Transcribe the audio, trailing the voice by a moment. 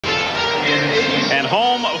And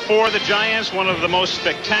home for the Giants, one of the most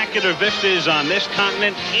spectacular vistas on this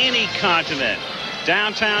continent, any continent.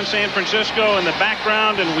 Downtown San Francisco in the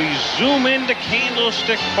background, and we zoom into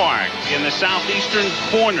Candlestick Park in the southeastern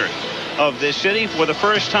corner of this city. For the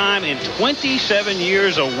first time in 27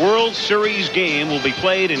 years, a World Series game will be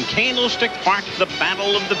played in Candlestick Park. The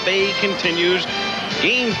Battle of the Bay continues.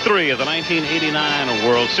 Game 3 of the 1989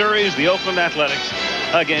 World Series, the Oakland Athletics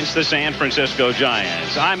against the San Francisco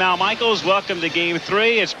Giants. I'm Al Michaels. Welcome to Game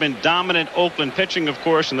 3. It's been dominant Oakland pitching, of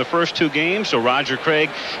course, in the first 2 games. So Roger Craig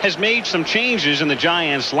has made some changes in the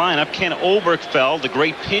Giants lineup. Ken Oberkfell, the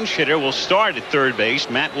great pinch hitter, will start at third base.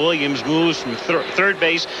 Matt Williams moves from third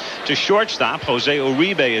base to shortstop. Jose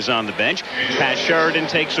Uribe is on the bench. Pat Sheridan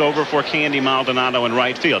takes over for Candy Maldonado in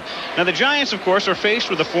right field. Now, the Giants, of course, are faced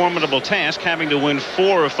with a formidable task, having to win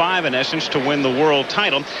 4 or 5 in essence to win the world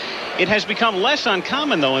title. It has become less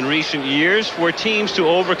uncommon, though, in recent years for teams to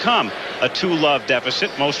overcome a 2-love deficit.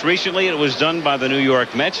 Most recently, it was done by the New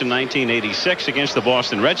York Mets in 1986 against the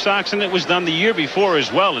Boston Red Sox, and it was done the year before as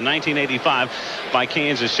well in 1985 by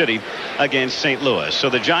Kansas City against St. Louis. So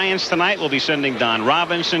the Giants tonight will be sending Don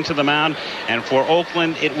Robinson to the mound, and for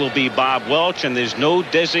Oakland, it will be Bob Welch, and there's no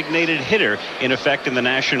designated hitter in effect in the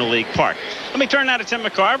National League Park. Let me turn now to Tim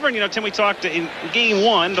McCarver. And, you know, Tim, we talked in Game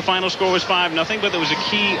 1, the final score was 5-0, but there was a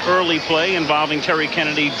key early play involving Terry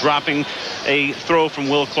Kennedy dropping a throw from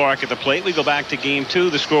Will Clark at the plate. We go back to Game 2.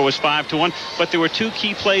 The score was 5-1, but there were 2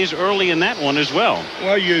 key plays early in that one as well.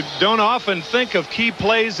 Well, you don't often think of key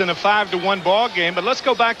plays in a 5-1 ball game, but let's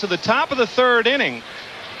go back to the top of the 3rd inning.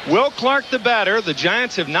 Will Clark, the batter. The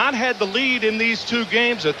Giants have not had the lead in these 2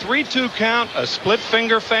 games. A 3-2 count, a split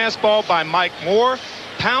finger fastball by Mike Moore,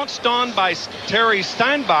 pounced on by Terry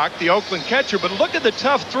Steinbach, the Oakland catcher. But look at the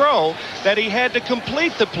tough throw that he had to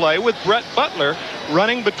complete the play with Brett Butler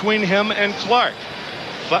running between him and Clark.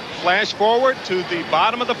 Flash forward to the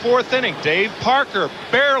bottom of the 4th inning. Dave Parker,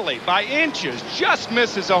 barely by inches, just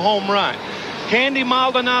misses a home run. Candy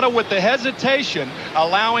Maldonado with the hesitation,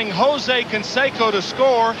 allowing Jose Canseco to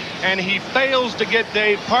score, and he fails to get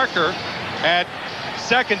Dave Parker at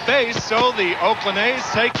second base. So the Oakland A's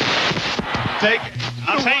take.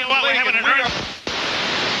 I'll tell you what, we're having an early.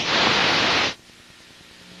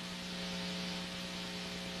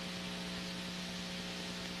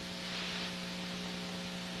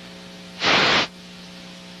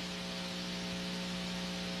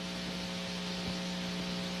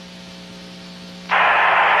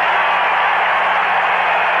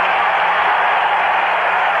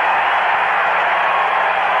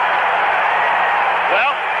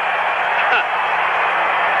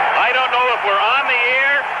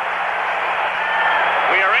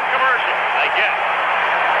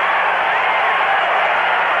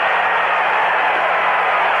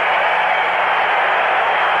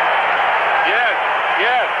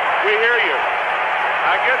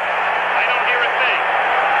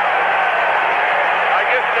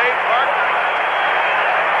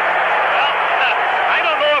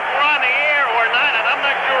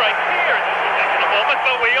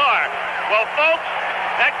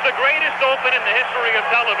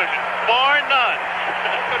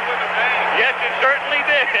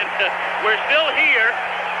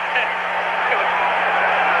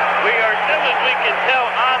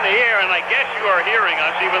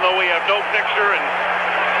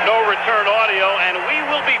 Audio, and we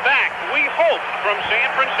will be back, we hope, from San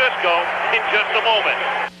Francisco in just a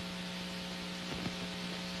moment.